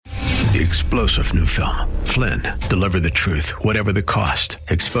The explosive new film, Flynn, deliver the truth, whatever the cost.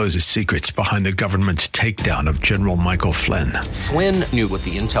 Exposes secrets behind the government's takedown of General Michael Flynn. Flynn knew what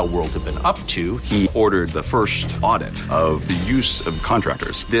the intel world had been up to. He ordered the first audit of the use of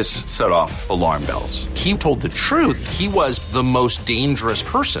contractors. This set off alarm bells. He told the truth. He was the most dangerous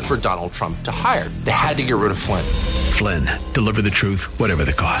person for Donald Trump to hire. They had to get rid of Flynn. Flynn, deliver the truth, whatever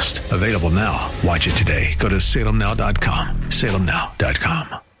the cost. Available now. Watch it today. Go to salemnow.com.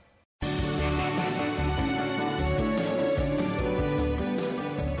 salemnow.com.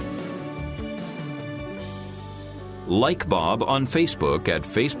 Like Bob on Facebook at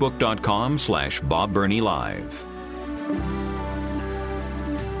facebook.com/Bob Burney Live.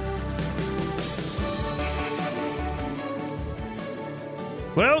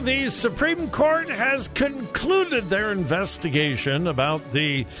 Well, the Supreme Court has concluded their investigation about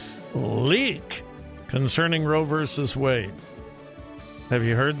the leak concerning Roe versus Wade. Have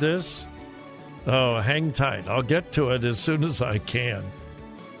you heard this? Oh, hang tight. I'll get to it as soon as I can.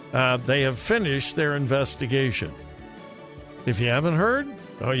 They have finished their investigation. If you haven't heard,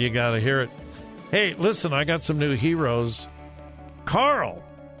 oh, you got to hear it. Hey, listen, I got some new heroes. Carl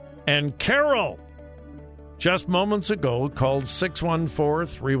and Carol just moments ago called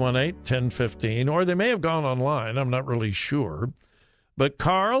 614-318-1015, or they may have gone online. I'm not really sure. But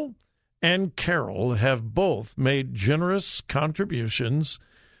Carl and Carol have both made generous contributions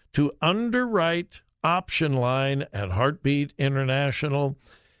to underwrite option line at Heartbeat International,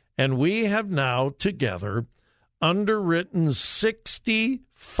 and we have now together underwritten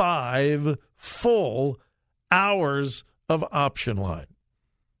 65 full hours of option line.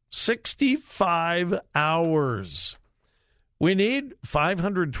 65 hours. We need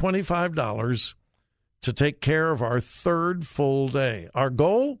 $525 to take care of our third full day. Our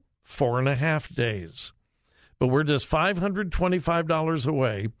goal, 4.5 days. But we're just $525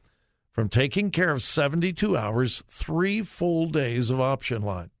 away from taking care of 72 hours, 3 full days of option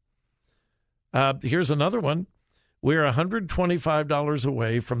line. Here's another one. We're $125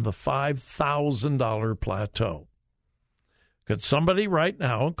 away from the $5,000 plateau. Could somebody right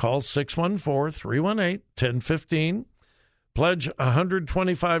now call 614-318-1015, pledge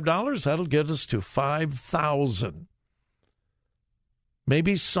 $125? That'll get us to $5,000.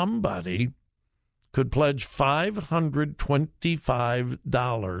 Maybe somebody could pledge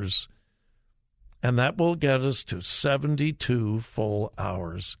 $525, and that will get us to 72 full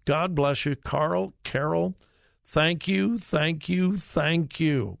hours. God bless you, Carl, Carol. Thank you, thank you, thank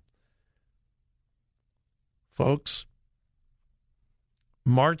you. Folks,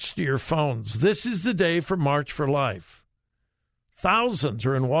 march to your phones. This is the day for March for Life. Thousands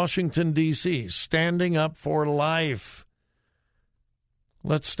are in Washington, D.C., standing up for life.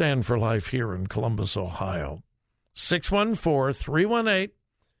 Let's stand for life here in Columbus, Ohio. 614-318-1015.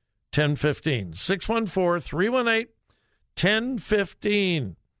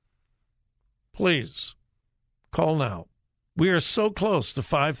 614-318-1015. Please. Call now. We are so close to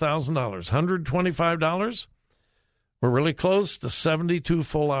 $5,000. $125. We're really close to 72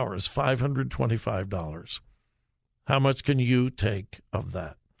 full hours, $525. How much can you take of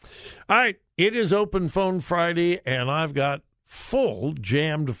that? All right, it is Open Phone Friday, and I've got full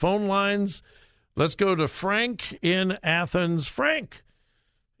jammed phone lines. Let's go to Frank in Athens. Frank,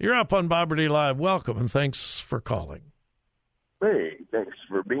 you're up on Bob Burney Live. Welcome, and thanks for calling. Hey, thanks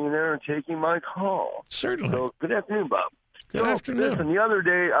for being there and taking my call. Certainly. So, good afternoon, Bob. Good afternoon. Listen, the other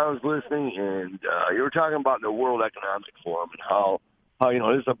day I was listening, and you were talking about the World Economic Forum and how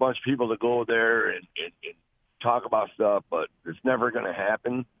there's a bunch of people that go there and talk about stuff, but it's never going to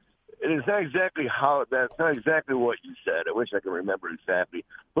happen. It's not exactly that's not exactly what you said. I wish I could remember exactly,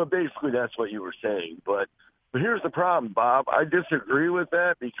 but basically that's what you were saying. But here's the problem, Bob. I disagree with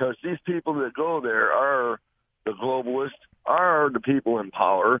that because these people that go there are the globalists, are the people in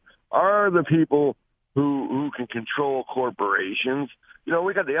power, are the people who can control corporations.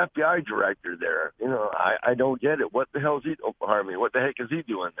 We got the FBI director there. I don't get it. What the hell is he? Oh, pardon me. What the heck is he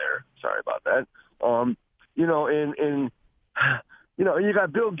doing there? Sorry about that. You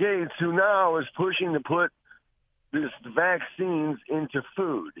got Bill Gates, who now is pushing to put this vaccines into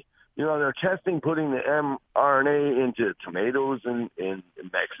food. They're testing putting the mRNA into tomatoes in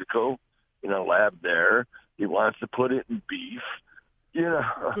Mexico in a lab there. He wants to put it in beef.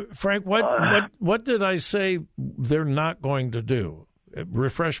 Frank, what did I say they're not going to do?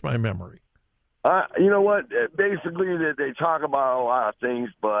 Refresh my memory. You know what? Basically, they talk about a lot of things,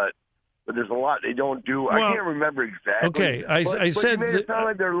 but there's a lot they don't do. Well, I can't remember exactly. Okay, I said you made it sound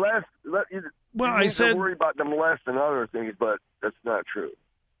like they're less. I said to worry about them less than other things, but that's not true.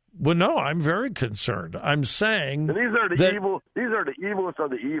 Well, no, I'm very concerned. I'm saying and these are the evil. These are the evilest of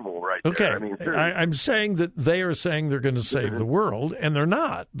the evil, right there. Okay, I mean, I'm saying that they are saying they're going to save the world, and they're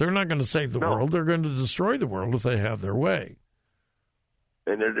not. They're not going to save the world. They're going to destroy the world if they have their way.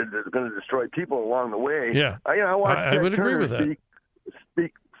 And they're going to destroy people along the way. Yeah, I would agree with that.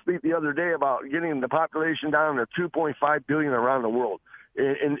 Speak the other day about getting the population down to 2.5 billion around the world,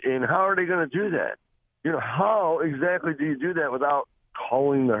 and how are they going to do that? How exactly do you do that without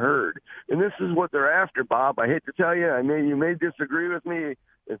calling the herd? And this is what they're after, Bob. I hate to tell you, you may disagree with me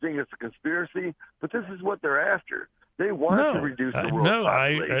and think it's a conspiracy, but this is what they're after. They want to reduce the world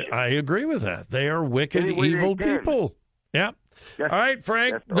population. I agree with that. They are wicked, evil people. Yeah. All right,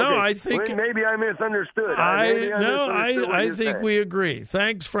 Frank. Okay. No, I think maybe I misunderstood. I think we agree.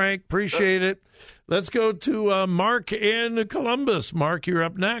 Thanks, Frank. Appreciate it. Let's go to Mark in Columbus. Mark, you're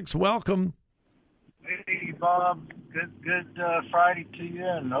up next. Welcome. Hey, Bob. Good Friday to you,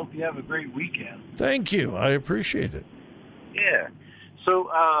 and hope you have a great weekend. Thank you. I appreciate it. Yeah. So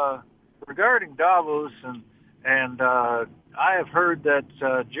regarding Davos, and I have heard that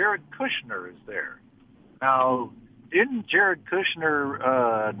Jared Kushner is there. Now, isn't Jared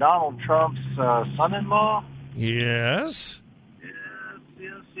Kushner Donald Trump's son-in-law? Yes.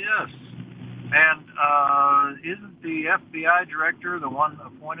 Yes. And isn't the FBI director the one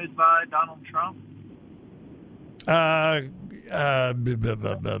appointed by Donald Trump? I'm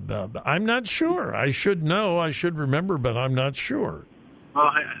not sure. I should know. I should remember, but I'm not sure.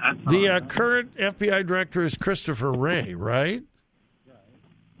 Well, the current FBI director is Christopher Wray, right?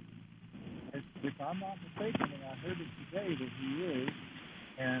 If I'm not mistaken, and I heard it today that he is,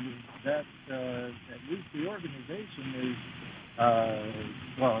 and that at least the organization is,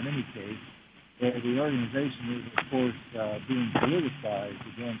 in any case, the organization is, of course, being politicized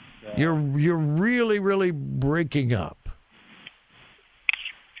against... You're really, really breaking up.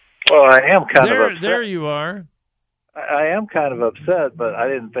 Well, I am kind of upset. There you are. I am kind of upset, but I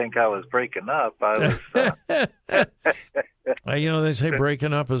didn't think I was breaking up. I was... they say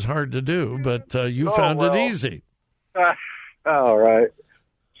breaking up is hard to do, but you found it easy. All right.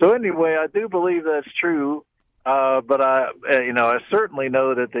 So anyway, I do believe that's true, but I certainly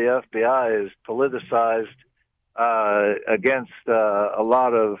know that the FBI is politicized against a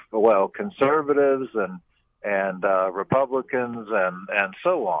lot of conservatives and Republicans and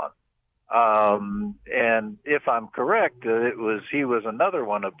so on. And if I'm correct, he was another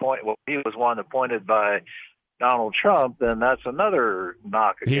one appointed. Well, he was one appointed by Donald Trump, then that's another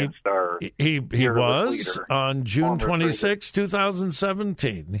knock against our. He was leader, on June 26,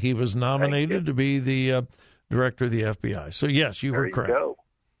 2017. He was nominated to be the director of the FBI. So yes, you were correct. There you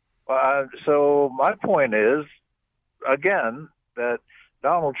go. So my point is, again, that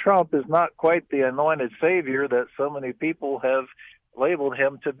Donald Trump is not quite the anointed savior that so many people have labeled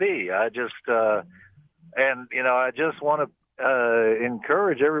him to be. I just want to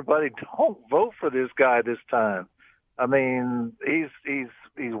encourage everybody, don't vote for this guy this time. I mean, he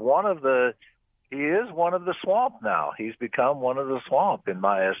is one of the swamp now. He's become one of the swamp in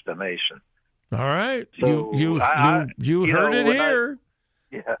my estimation. All right. So you heard it here.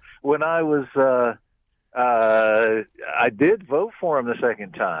 When I was I did vote for him the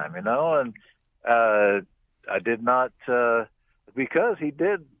second time, and I did not because he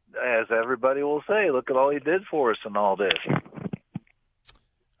did, as everybody will say, look at all he did for us and all this.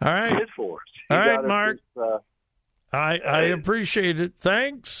 All right. He did for us. All right, Mark. I appreciate it.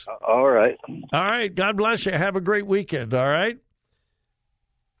 Thanks. All right. All right. God bless you. Have a great weekend. All right.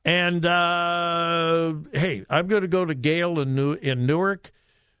 And, hey, I'm going to go to Gail in Newark.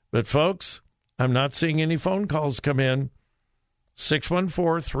 But, folks, I'm not seeing any phone calls come in.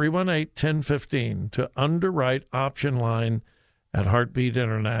 614-318-1015 to underwrite option line at Heartbeat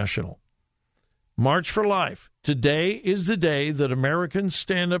International. March for Life. Today is the day that Americans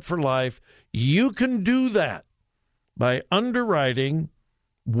stand up for life. You can do that by underwriting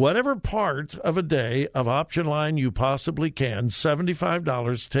whatever part of a day of option line you possibly can.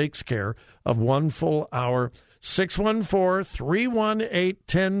 $75 takes care of 1 full hour.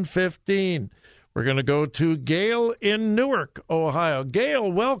 614-318-1015. We're going to go to Gail in Newark, Ohio. Gail,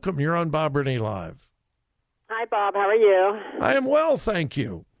 welcome. You're on Bob Burney Live. Hi, Bob. How are you? I am well, thank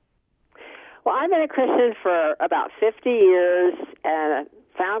you. Well, I've been a Christian for about 50 years and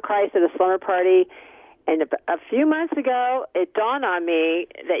found Christ at a slumber party. And a few months ago, it dawned on me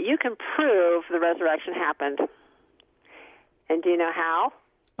that you can prove the resurrection happened. And do you know how?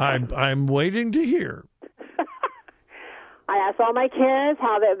 I'm waiting to hear. I asked all my kids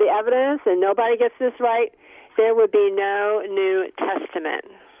how there'd be evidence, and nobody gets this right. There would be no New Testament.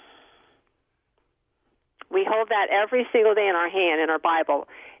 We hold that every single day in our hand, in our Bible.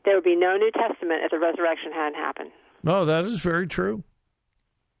 There would be no New Testament if the resurrection hadn't happened. No, that is very true.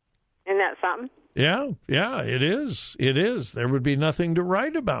 Isn't that something? Yeah, it is. It is. There would be nothing to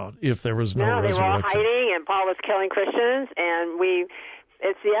write about if there was no resurrection. No, they were all hiding, and Paul was killing Christians, and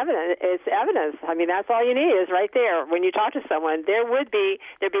it's the evidence. It's evidence. I mean, that's all you need is right there. When you talk to someone, there'd be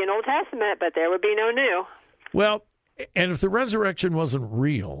an Old Testament, but there would be no New. Well, and if the resurrection wasn't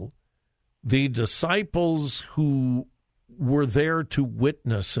real, the disciples who were there to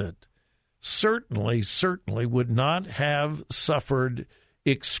witness it certainly would not have suffered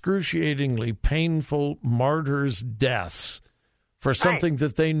excruciatingly painful martyrs' deaths for something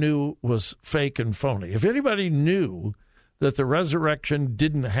that they knew was fake and phony. If anybody knew that the resurrection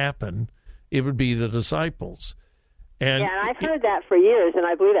didn't happen, it would be the disciples. And I've heard that for years, and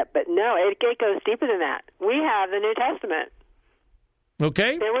I believe that. But no, it goes deeper than that. We have the New Testament.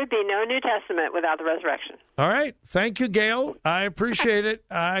 Okay. There would be no New Testament without the resurrection. All right. Thank you, Gail. I appreciate it.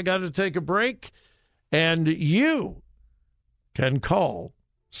 I got to take a break. And you can call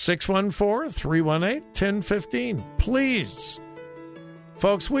 614-318-1015. Please.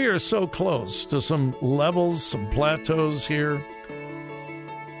 Folks, we are so close to some levels, some plateaus here.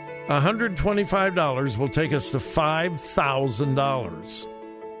 $125 will take us to $5,000.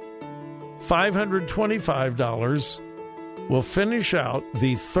 $525 will finish out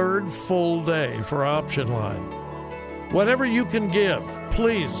the third full day for Option Line. Whatever you can give,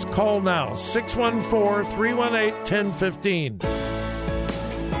 please call now, 614-318-1015.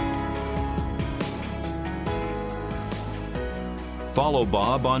 Follow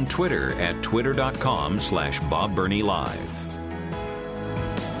Bob on Twitter at twitter.com/Bob Burney Live.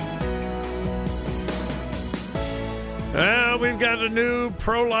 Well, we've got a new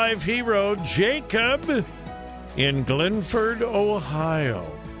pro-life hero, Jacob, in Glenford, Ohio.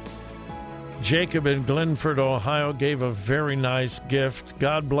 Jacob in Glenford, Ohio, gave a very nice gift.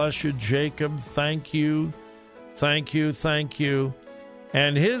 God bless you, Jacob. Thank you. Thank you. Thank you.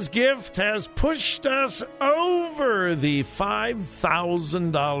 And his gift has pushed us over the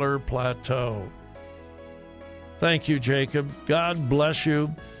 $5,000 plateau. Thank you, Jacob. God bless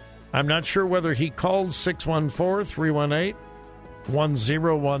you. I'm not sure whether he called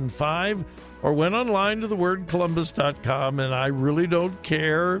 614-318-1015 or went online to thewordcolumbus.com, and I really don't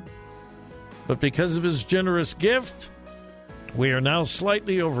care. But because of his generous gift, we are now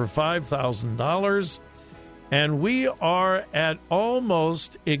slightly over $5,000, and we are at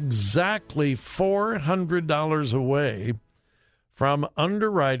almost exactly $400 away from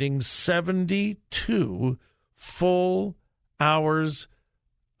underwriting 72 full hours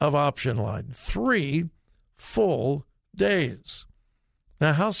of Option Line. 3 full days.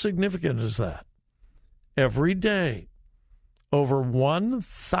 Now, how significant is that? Every day, over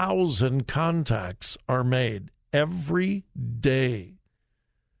 1,000 contacts are made. Every day.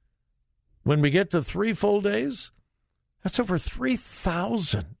 When we get to 3 full days, that's over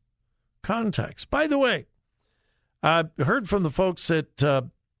 3,000 contacts. By the way, I heard from the folks at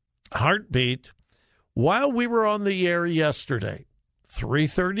Heartbeat while we were on the air yesterday,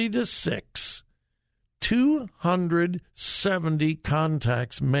 3:30 to 6, 270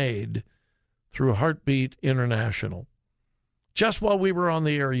 contacts made through Heartbeat International. Just while we were on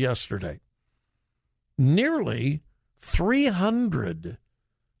the air yesterday. Nearly 300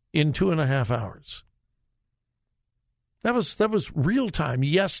 in 2.5 hours. That was real time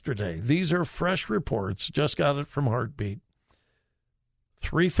yesterday. These are fresh reports. Just got it from Heartbeat.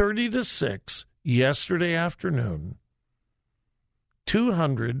 3:30 to 6 yesterday afternoon.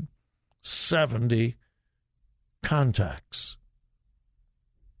 270 contacts.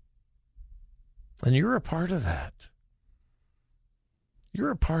 And you're a part of that.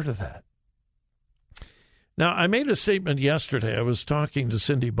 You're a part of that. Now, I made a statement yesterday. I was talking to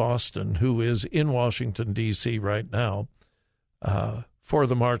Cindy Boston, who is in Washington, D.C. right now for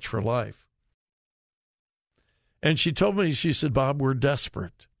the March for Life. And she told me, she said, Bob, we're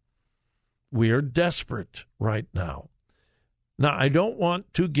desperate. We are desperate right now. Now, I don't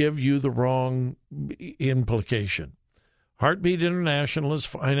want to give you the wrong implication. Heartbeat International is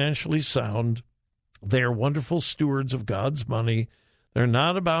financially sound. They are wonderful stewards of God's money. They're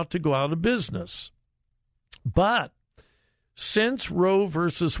not about to go out of business. But since Roe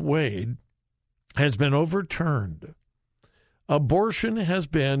versus Wade has been overturned, abortion has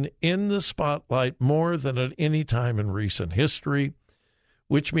been in the spotlight more than at any time in recent history,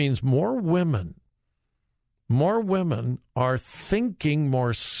 which means more women are thinking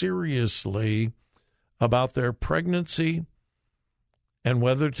more seriously about their pregnancy and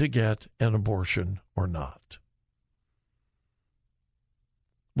whether to get an abortion or not.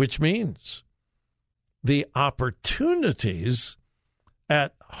 Which means the opportunities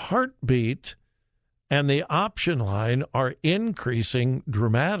at Heartbeat and the option line are increasing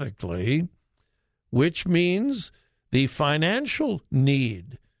dramatically, which means the financial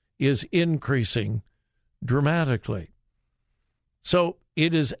need is increasing dramatically. So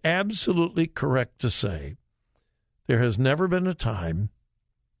it is absolutely correct to say there has never been a time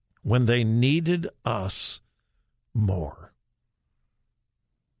when they needed us more.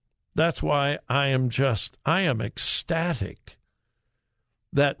 That's why I am ecstatic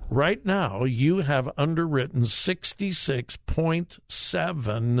that right now you have underwritten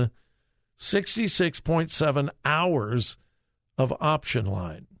 66.7 hours of option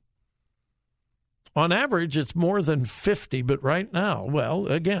line. On average, it's more than 50, but right now, well,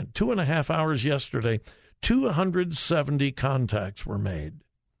 again, 2.5 hours yesterday, 270 contacts were made.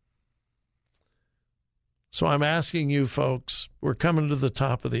 So I'm asking you folks, we're coming to the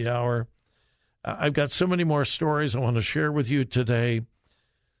top of the hour. I've got so many more stories I want to share with you today,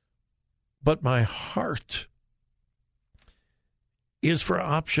 but my heart is for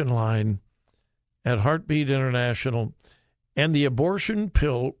Option Line at Heartbeat International and the Abortion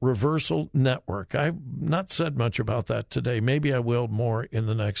Pill Reversal Network. I've not said much about that today. Maybe I will more in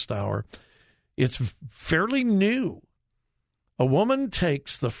the next hour. It's fairly new. A woman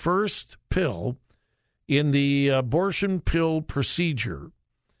takes the first pill in the abortion pill procedure,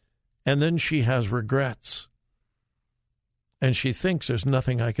 and then she has regrets. And she thinks there's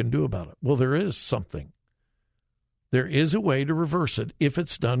nothing I can do about it. Well, there is something. There is a way to reverse it if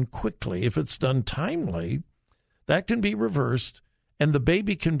it's done quickly. If it's done timely, that can be reversed and the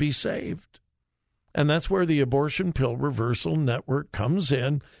baby can be saved. And that's where the Abortion Pill Reversal Network comes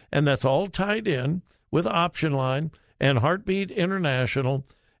in, and that's all tied in with Option Line and Heartbeat International,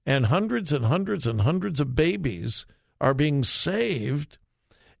 and hundreds and hundreds and hundreds of babies are being saved.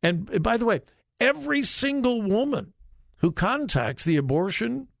 And by the way, every single woman who contacts the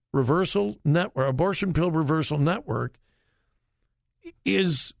Abortion Reversal Network, Abortion Pill Reversal Network,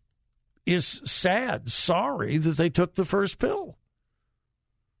 is sad, sorry that they took the first pill.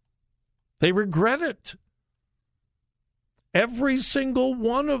 They regret it. Every single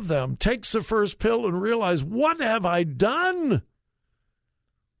one of them takes the first pill and realize, what have I done?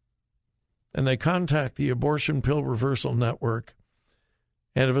 And they contact the Abortion Pill Reversal Network.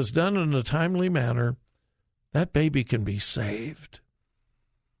 And if it's done in a timely manner, that baby can be saved.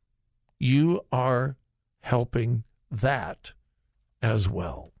 You are helping that as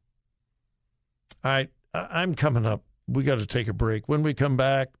well. All right, I'm coming up. We got to take a break. When we come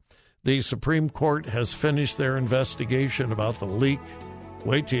back, the Supreme Court has finished their investigation about the leak.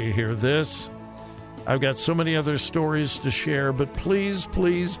 Wait till you hear this. I've got so many other stories to share, but please,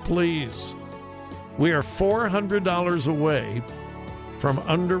 please, please, we are $400 away from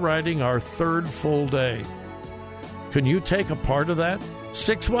underwriting our third full day. Can you take a part of that?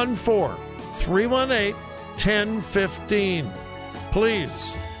 614-318-1015.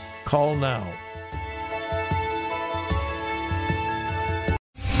 Please call now.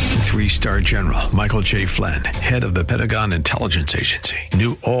 3-star General Michael J. Flynn, head of the Pentagon Intelligence Agency,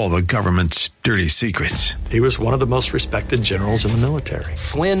 knew all the government's dirty secrets. He was one of the most respected generals in the military.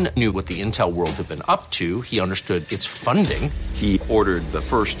 Flynn knew what the intel world had been up to. He understood its funding. He ordered the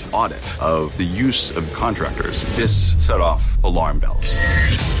first audit of the use of contractors. This set off alarm bells.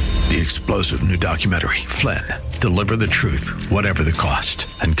 The explosive new documentary, Flynn, Deliver the Truth, Whatever the Cost,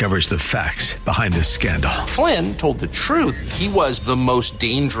 uncovers the facts behind this scandal. Flynn told the truth. He was the most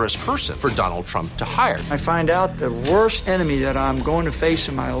dangerous person for Donald Trump to hire. I find out the worst enemy that I'm going to face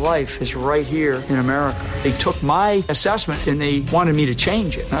in my life is right here in America. They took my assessment and they wanted me to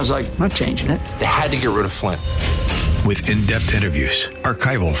change it. And I was like, I'm not changing it. They had to get rid of Flynn. With in-depth interviews,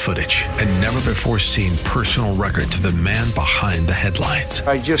 archival footage, and never-before-seen personal records of the man behind the headlines.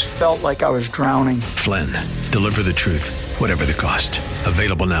 I just felt like I was drowning. Flynn, Deliver the Truth, Whatever the Cost.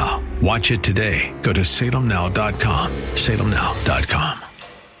 Available now. Watch it today. Go to salemnow.com. salemnow.com.